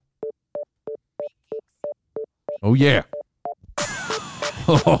Oh, yeah.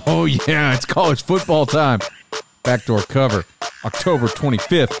 Oh, yeah. It's college football time. Backdoor cover, October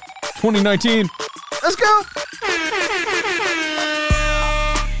 25th, 2019. Let's go.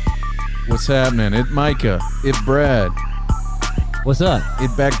 What's happening? It Micah. It Brad. What's up?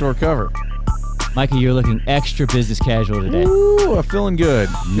 It Backdoor cover. Micah, you're looking extra business casual today. Ooh, I'm feeling good.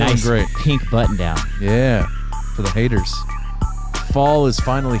 Nice, Feeling great. pink button down. Yeah, for the haters. Fall is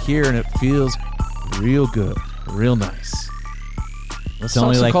finally here, and it feels real good, real nice. Let's It's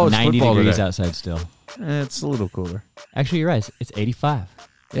only talk some like college 90 football degrees today. outside still. It's a little cooler. Actually, you're right. It's 85.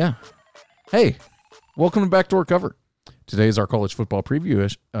 Yeah. Hey, welcome to Backdoor Cover. Today is our college football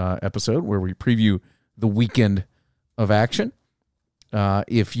preview episode where we preview the weekend of action.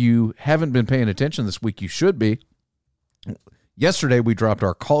 If you haven't been paying attention this week, you should be. Yesterday we dropped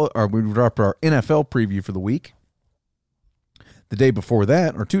our NFL preview for the week. The day before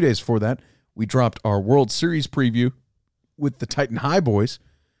that, or 2 days before that, we dropped our World Series preview with the Titan High boys.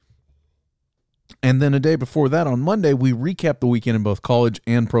 And then a day before that, on Monday, we recapped the weekend in both college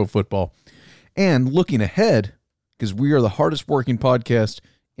and pro football. And looking ahead, because we are the hardest working podcast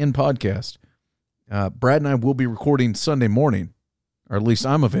in podcast, Brad and I will be recording Sunday morning. Or at least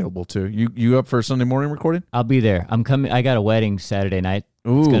I'm available to. You up for a Sunday morning recording? I'll be there. I'm coming. I got a wedding Saturday night.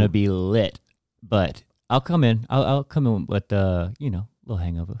 Ooh. It's going to be lit. But I'll come in. I'll come in with, a little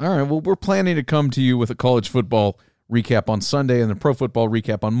hangover. All right. Well, we're planning to come to you with a college football recap on Sunday and the pro football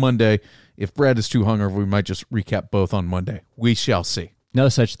recap on Monday. If Brad is too hungover, we might just recap both on Monday. We shall see. No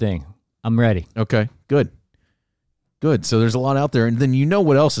such thing. I'm ready. Okay. Good. Good. So there's a lot out there. And then you know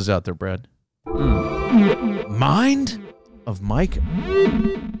what else is out there, Brad? Mind of Micah.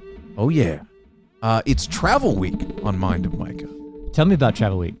 Oh, yeah. It's travel week on Mind of Micah. Tell me about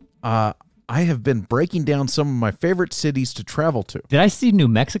Travel Week. I have been breaking down some of my favorite cities to travel to. Did I see New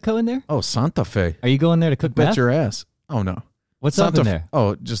Mexico in there? Oh, Santa Fe. Are you going there to cook Bet meth? your ass. Oh, no. What's Santa up in Fe- there?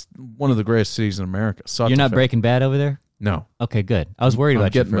 Oh, just one of the greatest cities in America. Santa You're not Fe. Breaking Bad over there? No. Okay, good. I was worried I'm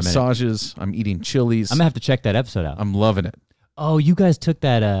about you getting for a minute. massages. I'm eating chilies. I'm going to have to check that episode out. I'm loving it. Oh, you guys took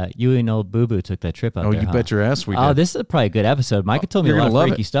that, you and old Boo Boo took that trip out Oh, there, you huh? bet your ass we did. Oh, this is probably a good episode. Micah told me You're a lot gonna of love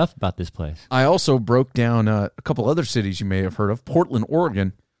freaky it. stuff about this place. I also broke down a couple other cities you may have heard of. Portland,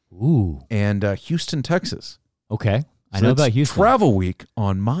 Oregon, Ooh. and Houston, Texas. Okay. I So know it's about Houston. Travel week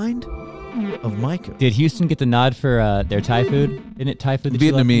on Mind of Micah. Did Houston get the nod for their Thai food? Isn't it Thai food that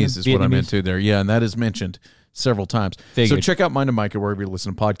you love from them? Vietnamese is what I'm Vietnamese? into there. Yeah, and that is mentioned several times. Figured. So check out Mind of Micah wherever you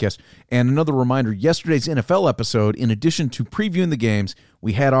listen to podcasts. And another reminder, yesterday's NFL episode, in addition to previewing the games,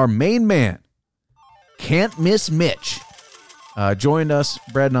 we had our main man, Can't Miss Mitch, joined us,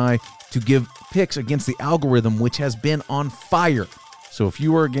 Brad and I, to give picks against the algorithm, which has been on fire. So if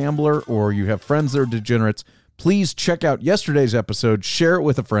you are a gambler or you have friends that are degenerates, please check out yesterday's episode, share it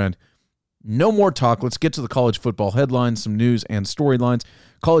with a friend. No more talk. Let's get to the college football headlines, some news and storylines.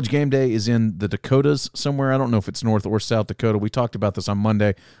 College game day is in the Dakotas somewhere. I don't know if it's North or South Dakota. We talked about this on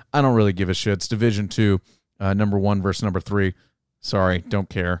Monday. I don't really give a shit. It's Division II, number 1 versus number 3. Sorry, don't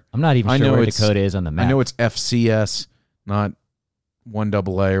care. I'm not even I sure know where it's- Dakota is on the map. I know it's FCS, not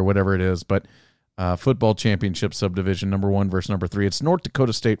 1AA or whatever it is, but football championship subdivision, number 1 versus number 3. It's North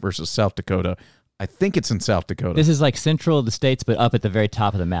Dakota State versus South Dakota. I think it's in South Dakota. This is like central of the states, but up at the very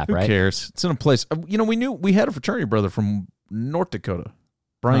top of the map, Who right? cares? It's in a place. We had a fraternity brother from North Dakota,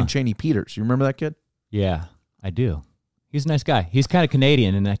 Brian Huh. Cheney Peters. You remember that kid? Yeah, I do. He's a nice guy. He's kind of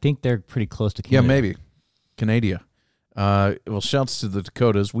Canadian, and I think they're pretty close to Canada. Yeah, maybe. Canada. Well, shouts to the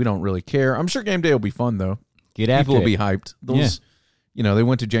Dakotas. We don't really care. I'm sure game day will be fun, though. Get after People will it. be hyped. Those, they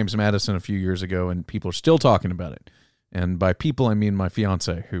went to James Madison a few years ago, and people are still talking about it. And by people, I mean my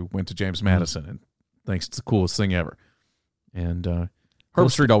fiance, who went to James Madison and thinks it's the coolest thing ever. And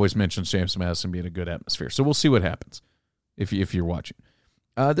Herb Street always mentions James Madison being a good atmosphere. So we'll see what happens if you're watching.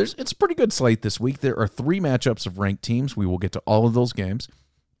 It's a pretty good slate this week. There are 3 matchups of ranked teams. We will get to all of those games.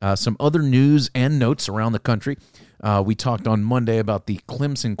 Some other news and notes around the country. We talked on Monday about the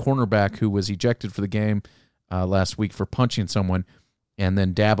Clemson cornerback who was ejected for the game last week for punching someone, and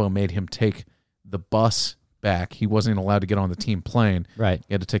then Dabo made him take the bus back. He wasn't allowed to get on the team plane. Right.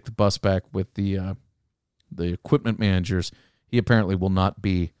 He had to take the bus back with the equipment managers. He apparently will not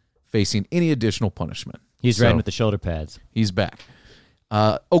be facing any additional punishment. He's So, riding with the shoulder pads. He's back.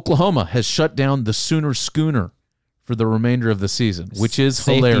 Oklahoma has shut down the Sooner Schooner for the remainder of the season, which is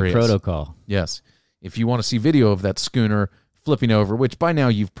Safety hilarious. protocol. Yes. If you want to see video of that schooner flipping over, which by now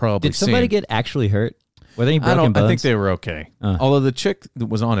you've probably Did somebody seen. get actually hurt? Were there any broken bones? I think they were okay. Although the chick that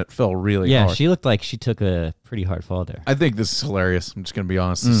was on it fell really hard. Yeah, she looked like she took a pretty hard fall there. I think this is hilarious. I'm just going to be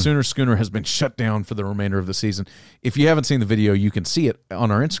honest. The Sooner Schooner has been shut down for the remainder of the season. If you haven't seen the video, you can see it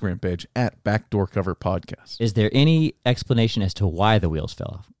on our Instagram page at Backdoor Cover Podcast. Is there any explanation as to why the wheels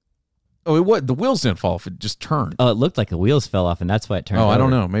fell off? Oh, the wheels didn't fall off. It just turned. Oh, it looked like the wheels fell off, and that's why it turned over. I don't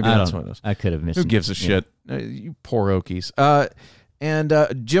know. Maybe that's what it is. I could have missed Who gives a shit? You poor Okies. And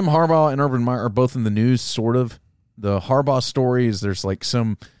Jim Harbaugh and Urban Meyer are both in the news, sort of. The Harbaugh story is there's like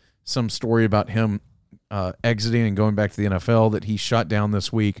some story about him exiting and going back to the NFL that he shot down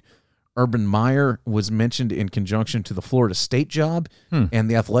this week. Urban Meyer was mentioned in conjunction to the Florida State job, and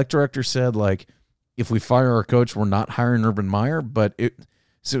the athletic director said, like, if we fire our coach, we're not hiring Urban Meyer, but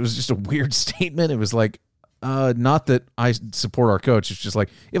So it was just a weird statement. It was like, not that I support our coach. It's just like,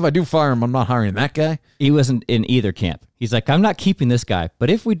 if I do fire him, I'm not hiring that guy. He wasn't in either camp. He's like, I'm not keeping this guy.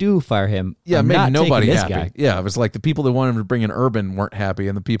 But if we do fire him, I'm maybe not nobody taking this happy. guy. Yeah, it was like the people that wanted him to bring in Urban weren't happy,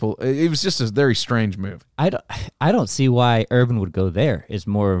 and the people. It was just a very strange move. I don't see why Urban would go there. Is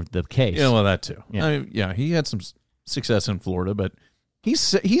more of the case. Yeah, well, that too. Yeah. He had some success in Florida, but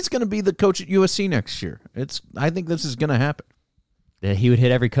he's going to be the coach at USC next year. I think this is going to happen. He would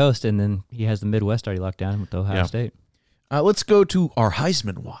hit every coast, and then he has the Midwest already locked down with Ohio State. Let's go to our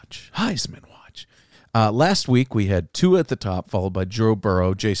Heisman Watch. Last week, we had Tua at the top, followed by Joe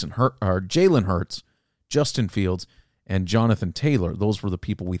Burrow, Jalen Hurts, Justin Fields, and Jonathan Taylor. Those were the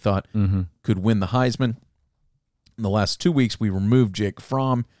people we thought could win the Heisman. In the last 2 weeks, we removed Jake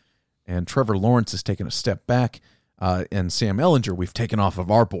Fromm, and Trevor Lawrence has taken a step back, and Sam Ehlinger we've taken off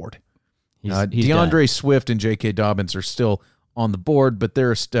of our board. He's DeAndre Swift and J.K. Dobbins are still on the board, but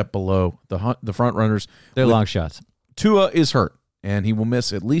they're a step below the front runners. They're long shots. Tua is hurt, and he will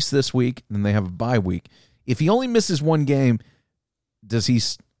miss at least this week, and then they have a bye week. If he only misses one game, does he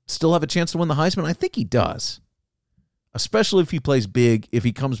still have a chance to win the Heisman? I think he does, especially if he plays big, if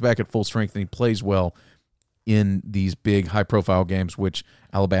he comes back at full strength and he plays well in these big, high-profile games, which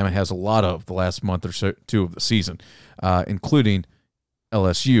Alabama has a lot of the last month or so, two of the season, including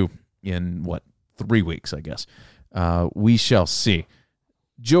LSU in, 3 weeks, I guess. We shall see.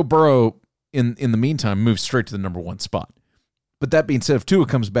 Joe Burrow, in the meantime, moves straight to the number 1 spot. But that being said, if Tua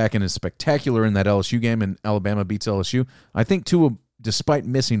comes back and is spectacular in that LSU game and Alabama beats LSU, I think Tua, despite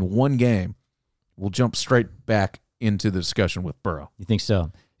missing one game, will jump straight back into the discussion with Burrow. You think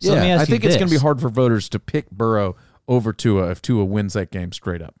so? So let me ask you this. It's going to be hard for voters to pick Burrow over Tua if Tua wins that game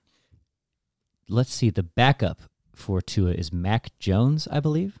straight up. Let's see. The backup for Tua is Mac Jones, I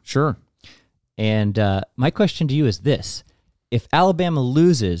believe. Sure. And my question to you is this. If Alabama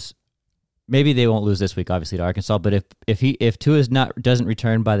loses, maybe they won't lose this week, obviously, to Arkansas, but if Tua doesn't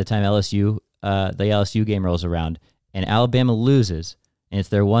return by the time the LSU game rolls around, and Alabama loses, and it's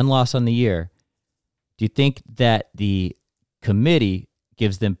their one loss on the year, do you think that the committee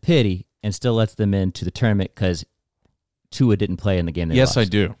gives them pity and still lets them into the tournament because Tua didn't play in the game they lost? Yes, I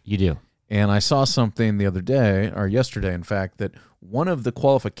do. You do. And I saw something the other day, or yesterday, in fact, that one of the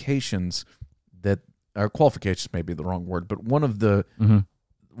qualifications qualifications may be the wrong word, but one of the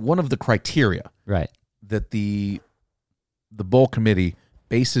criteria that the bowl committee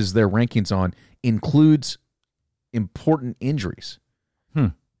bases their rankings on includes important injuries.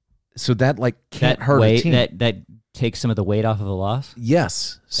 So that can't hurt a team. That takes some of the weight off of a loss?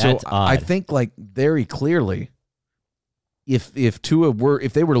 Yes. So that's odd. I think very clearly, if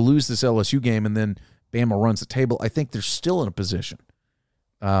they were to lose this LSU game and then Bama runs the table, I think they're still in a position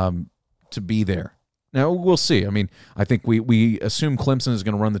to be there. Now, we'll see. I mean, I think we assume Clemson is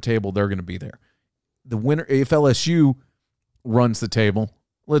going to run the table. They're going to be there. The winner, if LSU runs the table,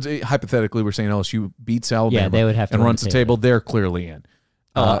 hypothetically, we're saying LSU beats Alabama they would have to and run runs the table, they're clearly in.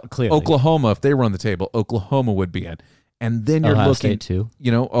 Clearly. Oklahoma, if they run the table, Oklahoma would be in. And then you're Ohio looking, State too.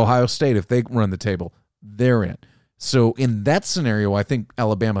 Ohio State, if they run the table, they're in. So in that scenario, I think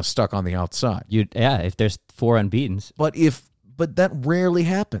Alabama's stuck on the outside. If there's 4 unbeatens. But that rarely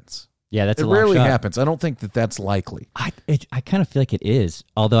happens. Yeah, that's it a long rarely shot. happens. I don't think that's likely. I kind of feel like it is.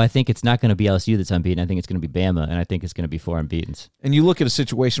 Although I think it's not going to be LSU that's unbeaten. I think it's going to be Bama, and I think it's going to be 4 unbeatens. And you look at a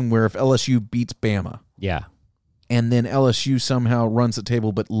situation where if LSU beats Bama, and then LSU somehow runs the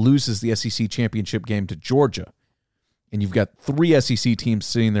table but loses the SEC championship game to Georgia, and you've got 3 SEC teams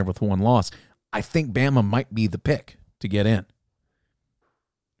sitting there with 1 loss, I think Bama might be the pick to get in.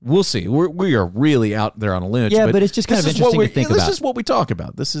 We'll see. We are really out there on a limb. Yeah, but it's just kind of interesting to think about. This is what we talk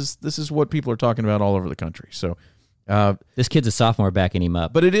about. This is what people are talking about all over the country. So this kid's a sophomore, backing him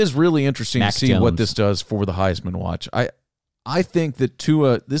up. But it is really interesting Mac to see Jones. what this does for the Heisman Watch. I think that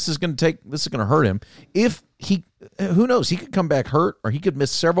Tua, this is going to hurt him. If he, who knows, he could come back hurt or he could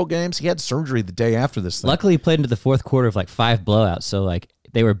miss several games. He had surgery the day after this thing. Luckily, he played into the fourth quarter of like 5 blowouts. So like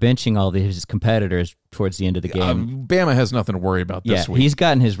they were benching all his competitors towards the end of the game. Bama has nothing to worry about this week. He's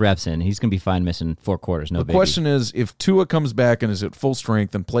gotten his reps in. He's going to be fine missing 4 quarters. The question is, if Tua comes back and is at full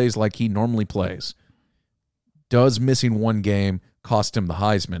strength and plays like he normally plays, does missing 1 game cost him the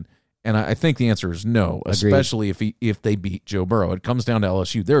Heisman? And I think the answer is no, especially if they beat Joe Burrow. It comes down to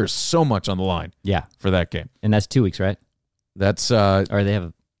LSU. There is so much on the line for that game. And that's 2 weeks, right? That's or they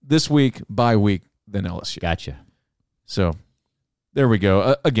have this week, bye week, then LSU. Gotcha. So there we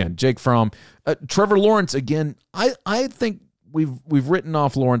go. Again, Jake Fromm. Trevor Lawrence, again, I think we've written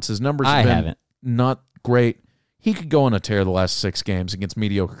off Lawrence's numbers. I haven't. Not great. He could go on a tear the last 6 games against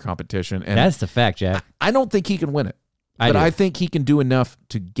mediocre competition. And that's the fact, Jack. I don't think he can win it. But I think he can do enough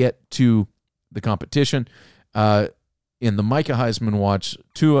to get to the competition. In the Micah Heisman watch,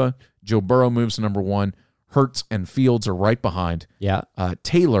 Tua, Joe Burrow moves to number 1. Hurts and Fields are right behind. Yeah.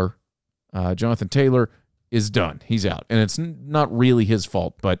 Taylor, Jonathan Taylor, is done. He's out. And it's not really his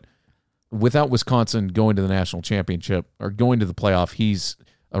fault, but without Wisconsin going to the national championship or going to the playoff,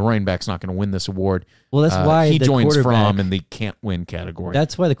 a running back's not going to win this award. Well, that's why he joins Fromm in the can't win category.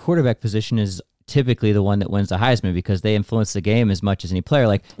 That's why the quarterback position is typically the one that wins the Heisman, because they influence the game as much as any player.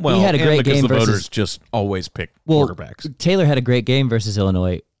 Like, he had a great game because the versus voters just always pick quarterbacks. Taylor had a great game versus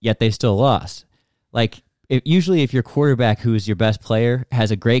Illinois, yet they still lost. Like, usually if your quarterback, who is your best player,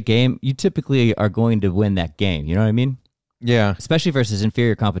 has a great game, you typically are going to win that game. You know what I mean? Yeah. Especially versus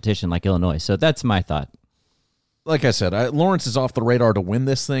inferior competition like Illinois. So that's my thought. Like I said, Lawrence is off the radar to win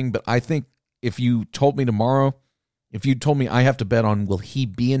this thing, but I think if you told me tomorrow, if you told me I have to bet on will he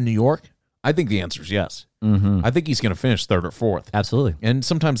be in New York, I think the answer is yes. Mm-hmm. I think he's going to finish 3rd or 4th. Absolutely. And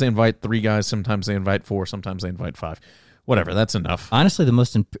sometimes they invite 3 guys, sometimes they invite 4, sometimes they invite 5. Whatever, that's enough. Honestly, the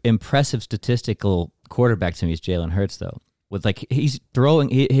most impressive statistical quarterback to me is Jalen Hurts, though. With he's throwing,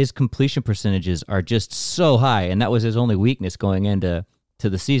 his completion percentages are just so high, and that was his only weakness going into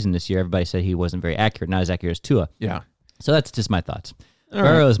the season this year. Everybody said he wasn't very accurate, not as accurate as Tua. Yeah. So that's just my thoughts. All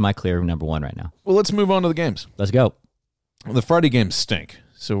Burrow right. is my clear number 1 right now. Well, let's move on to the games. Let's go. The Friday games stink,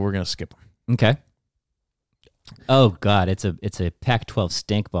 so we're going to skip them. Okay. Oh God, it's a Pac-12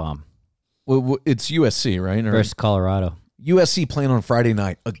 stink bomb. Well, it's USC, right? Versus Colorado. USC playing on Friday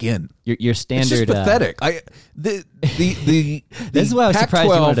night again. Your standard. It's just pathetic. This is why I was surprised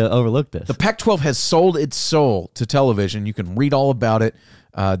you wanted to overlook this. The Pac-12 has sold its soul to television. You can read all about it.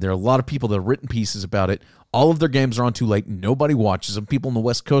 There are a lot of people that have written pieces about it. All of their games are on too late. Nobody watches them. People in the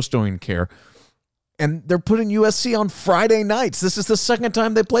West Coast don't even care. And they're putting USC on Friday nights. This is the second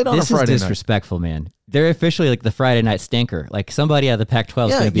time they played on a Friday night. This is disrespectful, man. They're officially like the Friday night stinker. Like somebody out of the Pac-12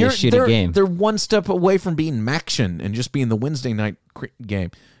 is going to be a shitty game. They're one step away from being Maction and just being the Wednesday night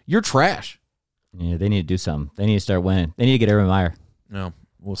game. You're trash. Yeah, they need to do something. They need to start winning. They need to get Urban Meyer. No,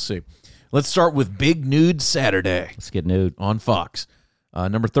 we'll see. Let's start with Big Nude Saturday. Let's get nude on Fox.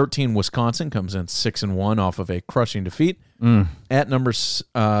 Number 13, Wisconsin comes in 6-1 off of a crushing defeat. At number 3,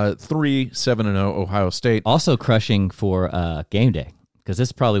 7-0, Ohio State. Also crushing for game day, because this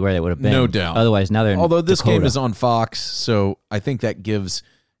is probably where they would have been. No doubt. Otherwise, now they're in Although this Dakota. game is on Fox, so I think that gives.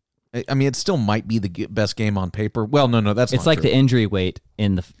 I mean, it still might be the best game on paper. Well, no, that's it's not like true. The injury weight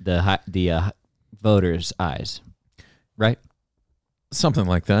in the voters' eyes, right? Something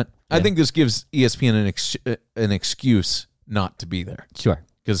like that. Yeah. I think this gives ESPN an excuse not to be there. Sure.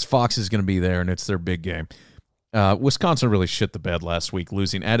 Because Fox is going to be there, and it's their big game. Wisconsin really shit the bed last week,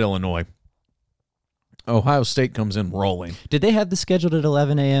 losing at Illinois. Ohio State comes in rolling. Did they have this scheduled at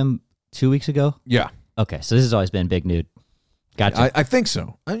 11 a.m. 2 weeks ago? Yeah. Okay, so this has always been big nude. Gotcha. I think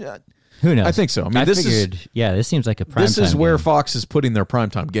so. Who knows? I think so. I mean, this seems like a prime This is where game. Fox is putting their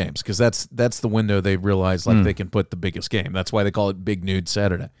primetime games, because that's the window they realize they can put the biggest game. That's why they call it Big Nude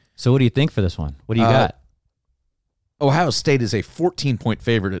Saturday. So what do you think for this one? What do you got? Ohio State is a 14-point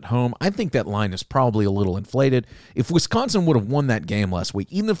favorite at home. I think that line is probably a little inflated. If Wisconsin would have won that game last week,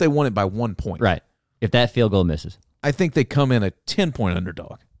 even if they won it by 1 point, Right. If that field goal misses. I think they come in a 10-point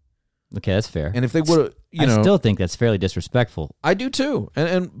underdog. Okay, that's fair. And if they would have, I still think that's fairly disrespectful. I do too.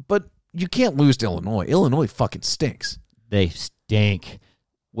 But you can't lose to Illinois. Illinois fucking stinks. They stink,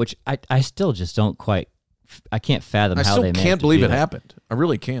 which I still just don't quite. I can't fathom I how still they managed can't to believe do it that. happened. I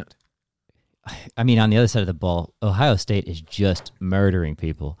really can't. I mean, on the other side of the ball, Ohio State is just murdering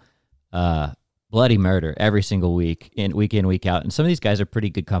people. Bloody murder every single week, week in, week out. And some of these guys are pretty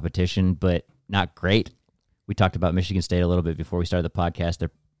good competition, but not great. We talked about Michigan State a little bit before we started the podcast.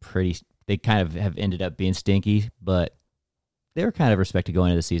 They kind of have ended up being stinky, but they were kind of respected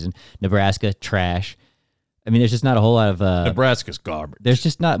going into the season. Nebraska, trash. I mean, there's just not a whole lot of. Nebraska's garbage. There's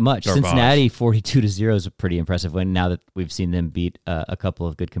just not much. Garbage. Cincinnati 42-0 is a pretty impressive win. Now that we've seen them beat a couple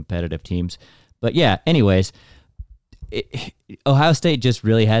of good competitive teams, but yeah. Anyways, Ohio State just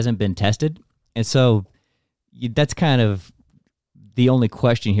really hasn't been tested, and so that's kind of the only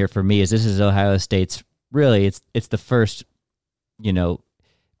question here for me. Is this is Ohio State's really? It's the first,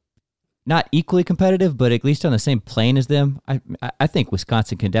 not equally competitive, but at least on the same plane as them. I think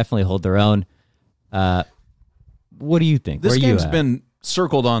Wisconsin can definitely hold their own. What do you think? This Where game's you at? been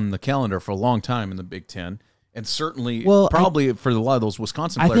circled on the calendar for a long time in the Big Ten, and certainly, probably for a lot of those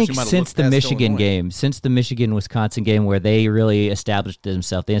Wisconsin players. I think who might have since looked the past Michigan Illinois. game, since the Michigan-Wisconsin game, where they really established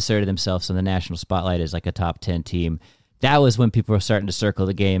themselves, they inserted themselves in the national spotlight as like a top 10 team. That was when people were starting to circle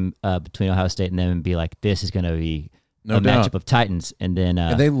the game between Ohio State and them and be like, "This is going to be No a doubt. matchup of titans." And then,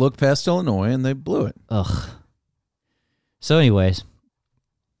 And they looked past Illinois and they blew it. So, anyways,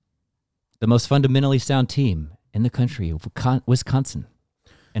 the most fundamentally sound team in the country, Wisconsin,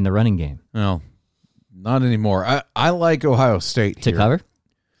 in the running game Well, not anymore. I like Ohio State to here. cover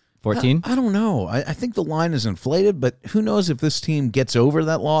 14. I don't know. I think the line is inflated, but who knows if this team gets over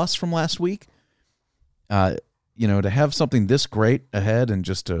that loss from last week? To have something this great ahead and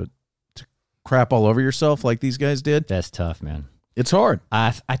just to crap all over yourself like these guys did, That's tough, man. it's hard.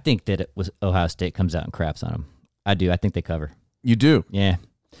 I think that it was Ohio State comes out and craps on them. I do. I think they cover. You do. Yeah.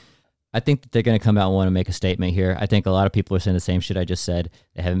 I think that they're going to come out and want to make a statement here. I think a lot of people are saying the same shit I just said.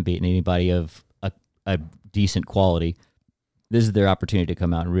 They haven't beaten anybody of a decent quality. This is their opportunity to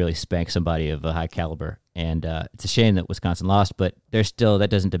come out and really spank somebody of a high caliber. And it's a shame that Wisconsin lost, but they're still, that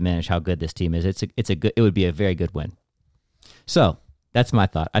doesn't diminish how good this team is. It would be a very good win. So that's my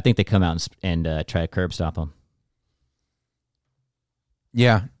thought. I think they come out and try to curb stomp them.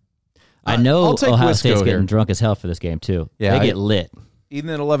 Yeah. I know I'll take Ohio Wisco State's getting here. drunk as hell for this game too. Yeah, They get lit. Even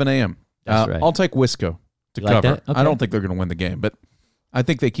at 11 a.m. That's right. I'll take Wisco to You like cover. that? Okay. I don't think they're going to win the game, but I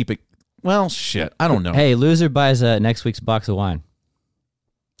think they keep it. Well, shit. I don't know. Hey, loser buys next week's box of wine.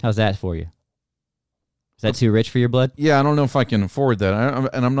 How's that for you? Is that too rich for your blood? Yeah, I don't know if I can afford that.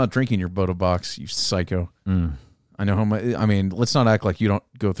 And I'm not drinking your Boda box, you psycho. I know how much. I mean, let's not act like you don't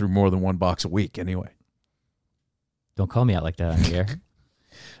go through more than one box a week anyway. Don't call me out like that on the air.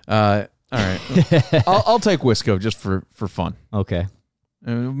 All right. I'll take Wisco just for fun. Okay.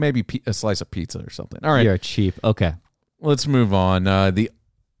 Maybe a slice of pizza or something. All right. You're cheap. Okay. Let's move on. The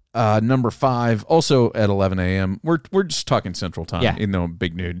number 5, also at 11 a.m. We're just talking Central Time, Yeah. even though I'm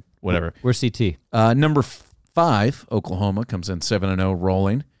big nude, whatever. We're CT. Number 5, Oklahoma comes in 7-0,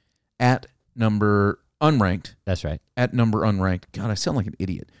 rolling at number unranked. That's right. At number unranked. God, I sound like an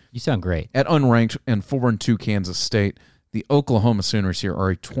idiot. You sound great. At unranked and 4-2 Kansas State. The Oklahoma Sooners here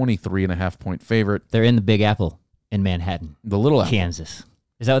are a 23.5-point favorite. They're in the Big Apple in Manhattan, The Little Apple. Kansas.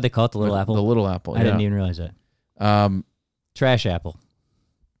 Is that what they call it, the Little Apple? The Little Apple, I didn't even realize that. Trash Apple.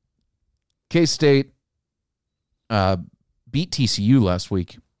 K-State beat TCU last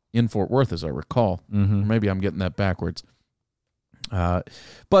week in Fort Worth, as I recall. Mm-hmm. Or maybe I'm getting that backwards.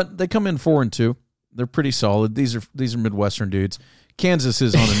 But they come in 4-2. They're pretty solid. These are Midwestern dudes. Kansas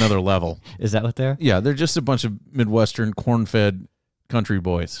is on another level. Is that what they're? Yeah, they're just a bunch of Midwestern corn-fed country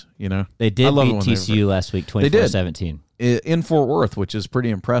boys, you know? They I did love beat it when they TCU last week, They did. 24-17. In Fort Worth, which is pretty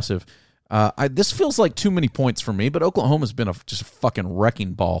impressive. This feels like too many points for me, but Oklahoma's been just a fucking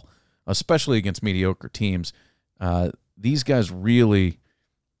wrecking ball, especially against mediocre teams. These guys really...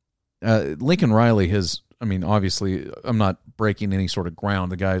 Lincoln Riley has... I mean, obviously, I'm not breaking any sort of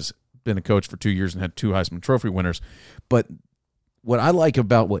ground. The guy's been a coach for 2 years and had 2 Heisman Trophy winners. But what I like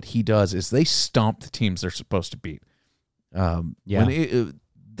about what he does is they stomp the teams they're supposed to beat. Yeah.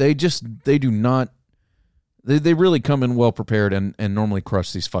 They do not... They really come in well prepared and normally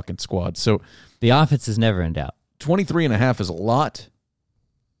crush these fucking squads. So The offense is never in doubt. 23.5 is a lot,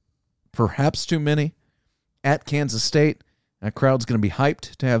 perhaps too many. At Kansas State, that crowd's going to be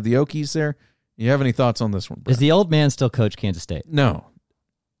hyped to have the Okies there. You have any thoughts on this one, Brett? Does the old man still coach Kansas State? No,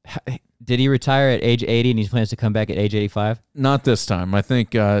 Did he retire at age 80 and he plans to come back at age 85? not this time. I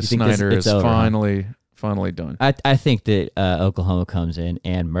think think Snyder it's is over, huh? finally done. I think that Oklahoma comes in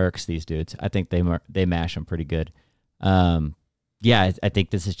and murks these dudes. I think they mash them pretty good. I think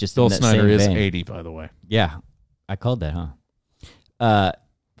this is just Bill in that Snyder same is vein. 80, by the way. Yeah, I called that, huh?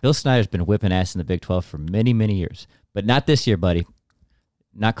 Bill Snyder's been whipping ass in the Big 12 for many, many years, but not this year, buddy.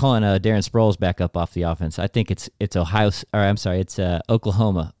 Not calling Darren Sproles back up off the offense. I think it's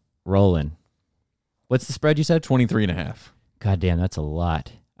Oklahoma rolling. What's the spread you said? 23.5. God damn, that's a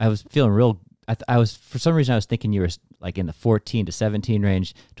lot. I was feeling real. I was for some reason I was thinking you were like in the 14 to 17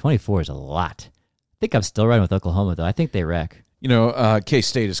 range. 24 is a lot. I think I'm still riding with Oklahoma though. I think they wreck. You know,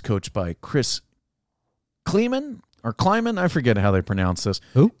 K-State is coached by Chris Kleeman or Kleiman, I forget how they pronounce this.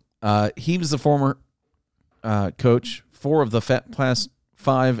 Who? He was the former coach, 4 of the past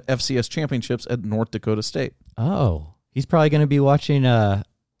 5 FCS championships at North Dakota State. Oh, he's probably going to be watching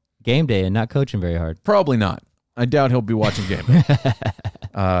game day and not coaching very hard. Probably not. I doubt he'll be watching game day.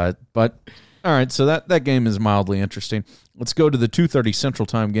 But all right, so that game is mildly interesting. Let's go to the 2:30 Central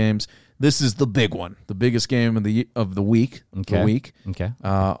Time games. This is the big one, the biggest game of the week. Okay. The week. Okay.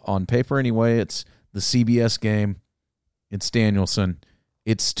 On paper, anyway, it's the CBS game. It's Danielson.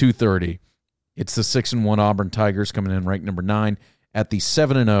 It's 2:30. It's the 6-1 Auburn Tigers coming in ranked number 9 at the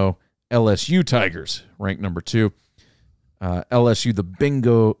 7-0 LSU Tigers ranked number 2. LSU, the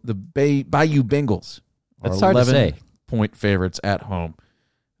Bayou Bengals. That's hard to say. 11-point favorites at home.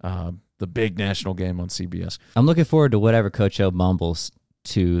 The big national game on CBS. I'm looking forward to whatever Coach O mumbles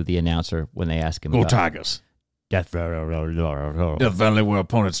to the announcer when they ask him Go about Tigers. Death Valley where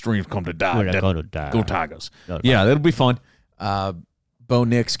opponents' dreams come to die. We're going to die. Go Tigers. Yeah, that'll be fun. Bo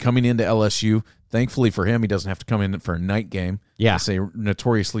Nix coming into LSU. Thankfully for him, he doesn't have to come in for a night game. Yeah. It's a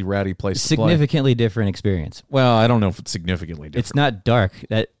notoriously rowdy place to play. Significantly different experience. Well, I don't know if it's significantly different. It's not dark.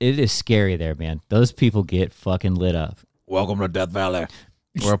 It is scary there, man. Those people get fucking lit up. Welcome to Death Valley,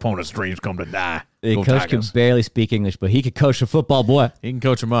 where opponents' dreams come to die. The Go coach can Tigers. barely speak English, but he could coach a football, boy. He can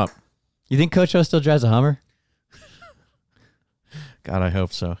coach him up. You think Coach O still drives a Hummer? God, I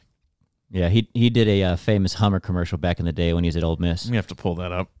hope so. Yeah, he did a famous Hummer commercial back in the day when he was at Ole Miss. We have to pull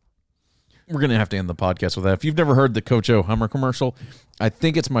that up. We're going to have to end the podcast with that. If you've never heard the Coach O Hummer commercial, I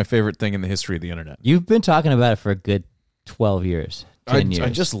think it's my favorite thing in the history of the internet. You've been talking about it for a good 12 years, 10 years. I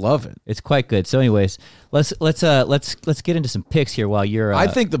just love it. It's quite good. So, anyways, let's get into some picks here while you're. I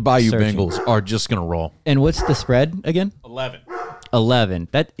think the Bayou searching. Bengals are just going to roll. And what's the spread again? 11.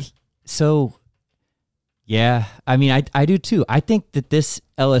 Yeah, I mean, I do too. I think that this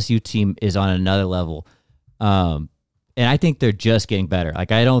LSU team is on another level, and I think they're just getting better.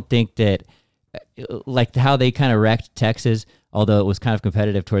 Like, I don't think that, like how they kind of wrecked Texas, although it was kind of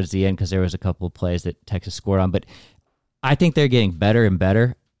competitive towards the end because there was a couple of plays that Texas scored on. But I think they're getting better and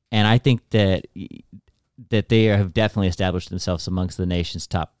better, and I think that they have definitely established themselves amongst the nation's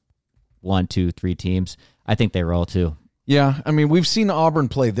top 1, 2, 3 teams. I think they roll too. Yeah, I mean, we've seen Auburn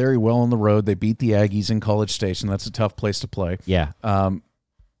play very well on the road. They beat the Aggies in College Station. That's a tough place to play. Yeah.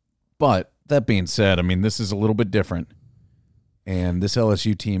 But that being said, I mean, this is a little bit different. And this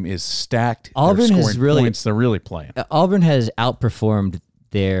LSU team is stacked. Auburn They're has scoring really points. They're really playing. Auburn has outperformed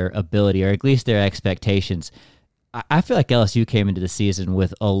their ability, or at least their expectations. I feel like LSU came into the season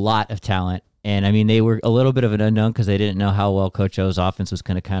with a lot of talent. And, I mean, they were a little bit of an unknown because they didn't know how well Coach O's offense was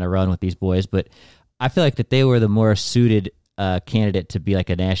going to kind of run with these boys. But I feel like that they were the more suited candidate to be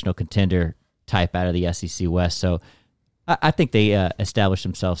like a national contender type out of the SEC West. So I think they established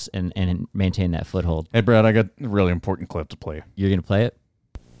themselves and maintained that foothold. Hey, Brad, I got a really important clip to play. You're going to play it?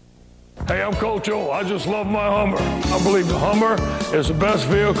 Hey, I'm Coach O. I just love my Hummer. I believe the Hummer is the best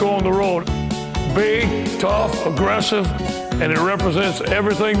vehicle on the road. Big, tough, aggressive, and it represents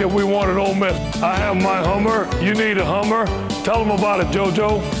everything that we want at Ole Miss. I have my Hummer. You need a Hummer. Tell them about it,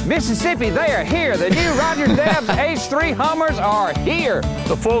 JoJo. Mississippi, they are here. The new Rogers Dabbs H3 Hummers are here.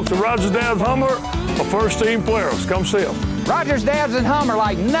 The folks at Rogers Dabbs Hummer are first-team players. Come see them. Rogers Dabbs and Hummer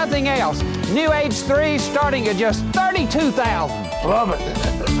like nothing else. New H3 starting at just $32,000. Love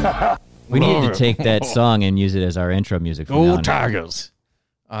it. We needed to take that song and use it as our intro music. From now Go on. Tigers.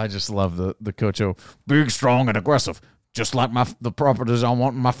 I just love the Coach O. Big, strong, and aggressive. Just like the properties I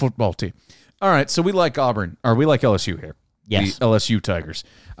want in my football team. All right, so we like Auburn, or we like LSU here. Yes. The LSU Tigers.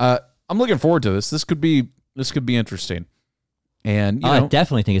 I'm looking forward to this. This could be interesting. And, I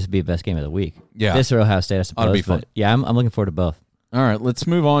definitely think this would be the best game of the week. Yeah. This or Ohio State, I suppose. Ought to be fun. But yeah, I'm looking forward to both. All right, let's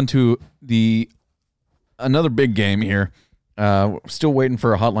move on to another big game here. Still waiting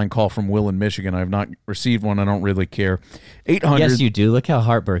for a hotline call from Will in Michigan. I have not received one. I don't really care. 800. Yes, you do. Look how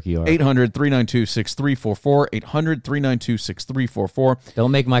heartbroken you are. 800-392-6344. 800-392-6344.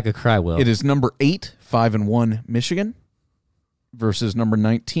 Don't make Micah cry, Will. It is number 8, 5-1 Michigan versus number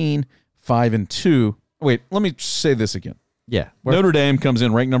 19, 5-2. Wait, let me say this again. Yeah. Notre Dame comes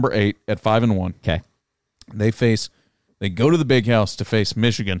in ranked number 8 at 5-1. Okay. They go to the Big House to face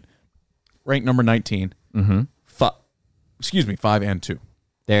Michigan, ranked number 19. 5-2.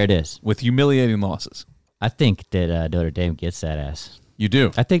 There it is. With humiliating losses. I think that Notre Dame gets that ass. You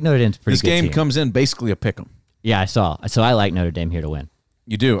do. I think Notre Dame's a pretty This good game team. comes in basically a pick 'em. Yeah, I saw. So I like Notre Dame here to win.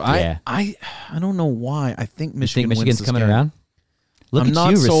 You do. Yeah. I don't know why. I think You Michigan think Michigan's wins this coming game. around? Look I'm at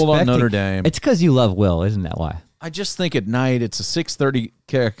not you sold on respecting- Notre Dame. It's because you love Will, isn't that why? I just think at night it's a 6:30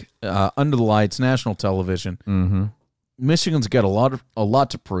 kick under the lights, national television. Mm-hmm. Michigan's got a lot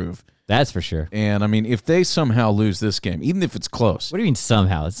to prove. That's for sure. And, I mean, if they somehow lose this game, even if it's close. What do you mean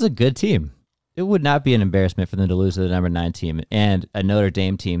somehow? This is a good team. It would not be an embarrassment for them to lose to the number 9 team and a Notre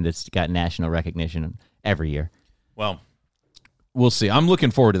Dame team that's got national recognition every year. Well, we'll see. I'm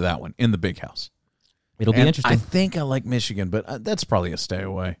looking forward to that one in the Big House. It'll be And interesting. I think I like Michigan, but that's probably a stay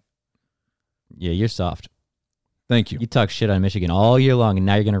away. Yeah, you're soft. Thank you. You talk shit on Michigan all year long, and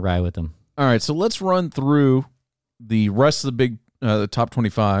now you're going to ride with them. All right, so let's run through the rest of the top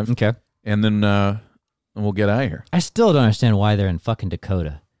 25, Okay. and then we'll get out of here. I still don't understand why they're in fucking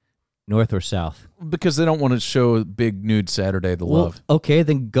Dakota, north or south. Because they don't want to show Big Nude Saturday the love. Okay,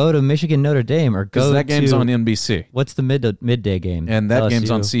 then go to Michigan Notre Dame or Because go that game's to, on NBC. What's the midday game? And that game's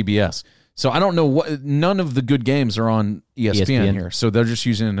on LSU. CBS. So I don't know what. None of the good games are on ESPN here. So they're just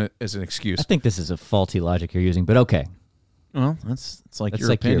using it as an excuse. I think this is a faulty logic you're using, but okay. Well, it's like That's your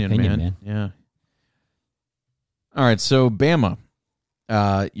like your opinion, opinion, man. man. Yeah. All right, so Bama,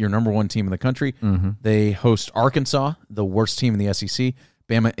 your number 1 team in the country. Mm-hmm. They host Arkansas, the worst team in the SEC.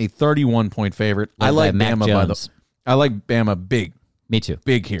 Bama, a 31-point favorite. Led I like by Mac Bama Jones. I like Bama big Me too.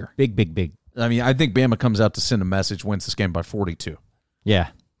 here. Big. I mean, I think Bama comes out to send a message, wins this game by 42. Yeah,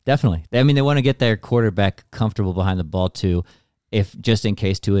 definitely. I mean, they want to get their quarterback comfortable behind the ball too. If just in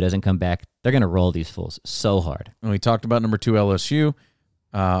case Tua doesn't come back, they're going to roll these fools so hard. And we talked about number 2 LSU,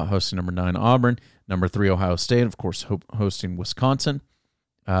 hosting number 9 Auburn, number 3 Ohio State, of course, hosting Wisconsin.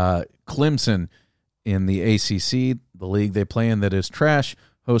 Clemson in the ACC, the league they play in that is trash,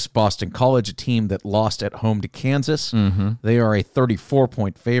 hosts Boston College, a team that lost at home to Kansas. Mm-hmm. They are a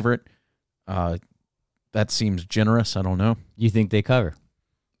 34-point favorite. That seems generous. I don't know. You think they cover?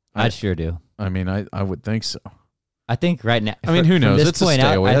 I sure do. I mean, I would think so. I think right now. I mean, who knows? From this It's a point stay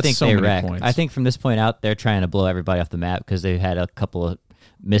out, away. I That's think so they many wreck. points. I think from this point out, they're trying to blow everybody off the map because they had a couple of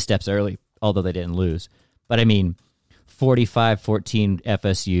missteps early, although they didn't lose. But I mean, 45-14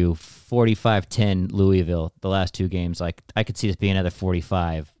 FSU, 45-10 Louisville. The last 2 games, like I could see this being another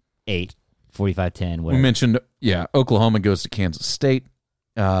 45-8, 45-10. We Whatever. mentioned, Oklahoma goes to Kansas State.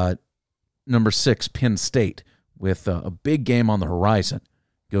 Number 6, Penn State, with a big game on the horizon,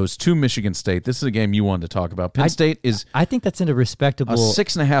 goes to Michigan State. This is a game you wanted to talk about. Penn State is I think that's in a respectable. a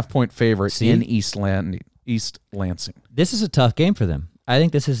 6.5-point favorite See? in East Lansing. This is a tough game for them. I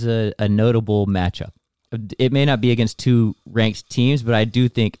think this is a notable matchup. It may not be against 2 ranked teams, but I do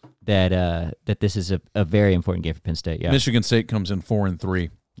think that that this is a very important game for Penn State. Yeah, Michigan State comes in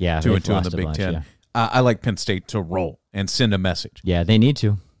 4-3, yeah, 2-2 they've in the lost a Big bunch, Ten. Yeah. I like Penn State to roll and send a message. Yeah, they need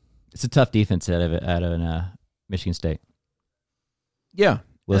to. It's a tough defense out of Michigan State. Yeah,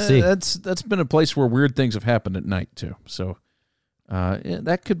 We'll see. That's been a place where weird things have happened at night too. So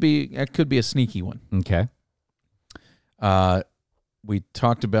that could be a sneaky one. Okay. We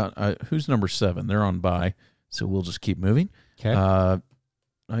talked about who's number 7. They're on bye, so we'll just keep moving. Okay.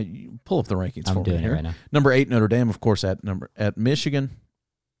 You pull up the rankings I'm for me doing it here. right now. Number 8 Notre Dame, of course, at Michigan.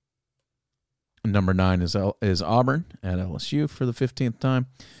 Number 9 is Auburn at LSU for the 15th time.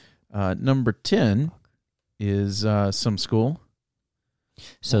 Number 10 is some school.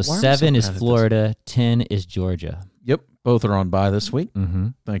 So Why are we so 7 is bad at this? Florida, 10 is Georgia. Yep, both are on bye this week. Mm-hmm.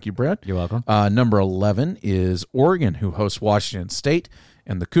 Thank you, Brett. You're welcome. Number 11 is Oregon, who hosts Washington State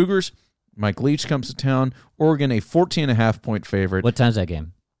and the Cougars. Mike Leach comes to town. Oregon, a 14.5-point favorite. What time's that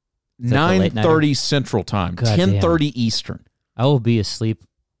game? Is that the late nighter? 9:30 Central Time, God damn. 10:30 Eastern. I will be asleep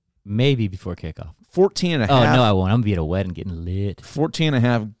maybe before kickoff. 14.5. Oh, no, I won't. I'm going to be at a wedding getting lit.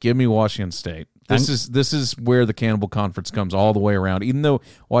 14.5. Give me Washington State. This is where the Cannibal Conference comes all the way around. Even though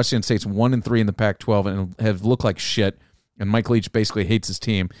Washington State's 1-3 in the Pac-12 and have looked like shit, and Mike Leach basically hates his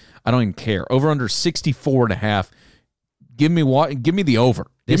team, I don't even care. Over under 64.5. Give me the over.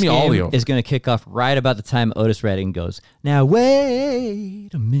 Give me all the over. Is going to kick off right about the time Otis Redding goes, now wait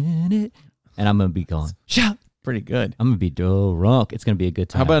a minute. And I'm going to be going, shout. Pretty good. I'm going to be drunk. It's going to be a good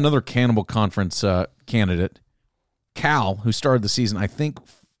time. How about another Cannibal Conference candidate? Cal, who started the season, I think,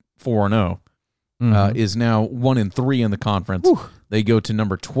 4-0, is now 1-3 in the conference. Whew. They go to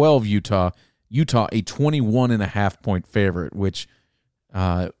number 12, Utah. Utah, a 21.5-point favorite, which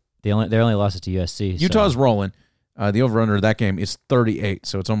They only lost it to USC. Utah's so. rolling. The over-under of that game is 38,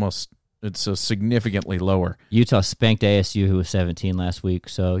 so it's significantly lower. Utah spanked ASU, who was 17 last week.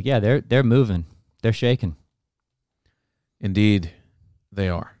 So, yeah, they're moving. They're shaking. Indeed, they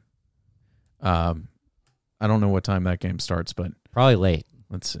are. I don't know what time that game starts, but Probably late.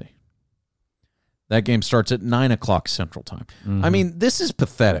 let's see. That game starts at 9 o'clock Central Time. I mean, this is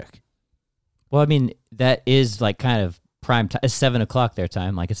pathetic. Well, I mean, that is like kind of prime time. It's 7 o'clock their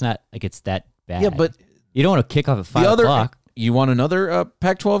time. Like, it's not like it's that bad. Yeah, but you don't want to kick off at 5 the other, o'clock. you want another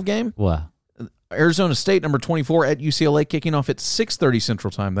Pac-12 game? What? Arizona State, number 24 at UCLA, kicking off at 6:30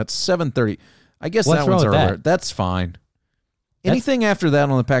 Central Time. That's 7:30. I guess What's that one's wrong with earlier. that? That's fine. Anything after that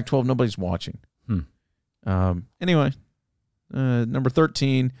on the Pac-12, nobody's watching. Anyway, number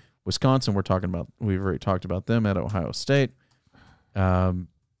 13, Wisconsin. We've already talked about them at Ohio State.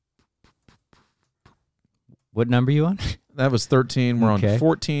 What number are you on? That was 13. We're Okay. on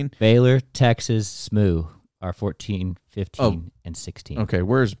 14. Baylor, Texas, SMU are 14, 15, and 16. Okay,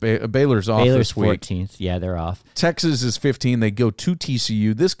 where's Baylor's off Baylor's this week? 14th. Yeah, they're off. Texas is 15. They go to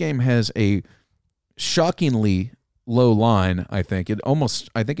TCU. This game has a shockingly low line, I think. It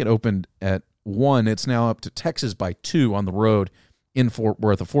opened at 1. It's now up to Texas by 2 on the road in Fort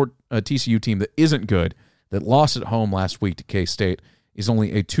Worth. A TCU team that isn't good, that lost at home last week to K-State, is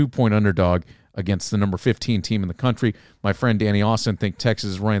only a 2-point underdog against the number 15 team in the country. My friend Danny Austin thinks Texas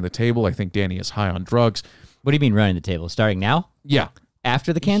is running the table. I think Danny is high on drugs. What do you mean running the table? Starting now? Yeah.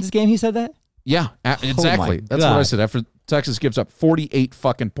 After the Kansas game, he said that? Yeah, exactly. my That's what I God. said. After Texas gives up 48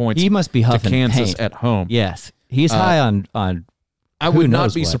 fucking points He must be to huffing Kansas paint. at home. Yes. He's high on I who would not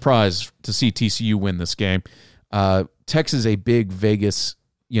knows be what. surprised to see TCU win this game. Texas is a big Vegas,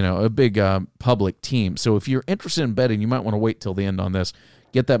 a big public team. So if you're interested in betting, you might want to wait till the end on this.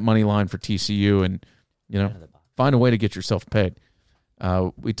 Get that money line for TCU and, find a way to get yourself paid.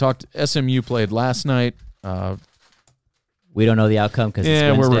 We talked, SMU played last night. We don't know the outcome because it's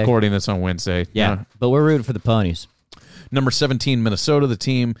We're Wednesday. recording this on Wednesday. Yeah, but we're rooting for the ponies. Number 17, Minnesota, the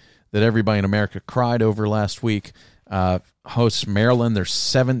team that everybody in America cried over last week, hosts Maryland. They're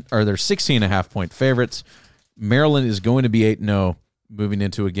 16.5-point favorites. Maryland is going to be 8-0 moving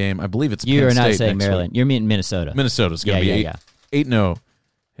into a game. I believe it's You Penn are not State saying next Maryland. week. You're meaning Minnesota. Minnesota's going to be 8. 8-0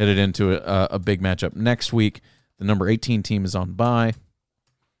 headed into a big matchup next week. The number 18 team is on bye.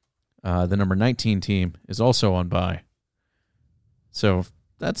 The number 19 team is also on bye. So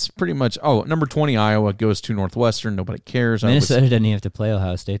that's pretty much. Oh, number 20 Iowa goes to Northwestern. Nobody cares. Minnesota doesn't even have to play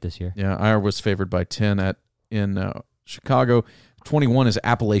Ohio State this year. Yeah, Iowa was favored by 10 in Chicago. 21 is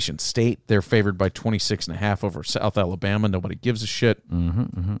Appalachian State. They're favored by 26.5 over South Alabama. Nobody gives a shit.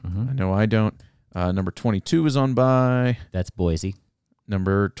 I know I don't. Number 22 is on bye. That's Boise.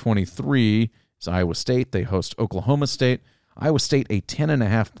 Number 23 is Iowa State. They host Oklahoma State. Iowa State, a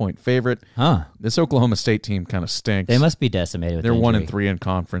 10.5-point favorite. Huh. This Oklahoma State team kind of stinks. They must be decimated with They're injury. 1-3 in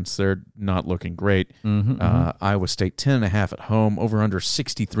conference. They're not looking great. Iowa State 10.5 at home, over under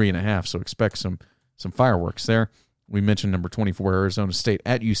 63.5. So expect some fireworks there. We mentioned number 24 Arizona State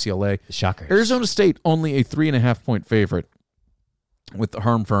at UCLA. The Shockers. Arizona State only a 3.5-point favorite with the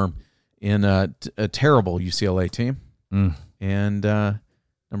Herm Firm in a terrible UCLA team. And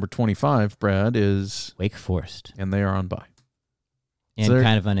number 25, Brad, is Wake Forest. and they are on bye. And So there-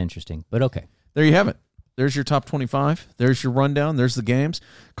 kind of uninteresting, but okay. There you have it. There's your top 25. There's your rundown. There's the games.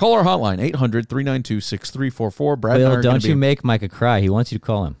 Call our hotline, 800-392-6344. Brad and I Will, are gonna don't you make Micah cry. He wants you to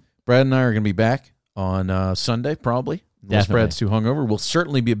call him. Brad and I are going to be back on Sunday, probably. Unless Definitely. Brad's too hungover. We'll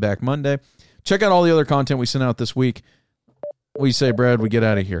certainly be back Monday. Check out all the other content we sent out this week. What do you say, Brad? We get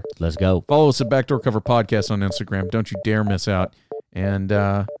out of here. Let's go. Follow us at Backdoor Cover Podcast on Instagram. Don't you dare miss out. And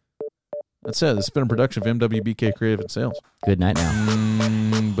that's it. This has been a production of MWBK Creative and Sales. Good night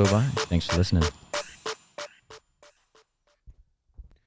now. Bye-bye. Thanks for listening.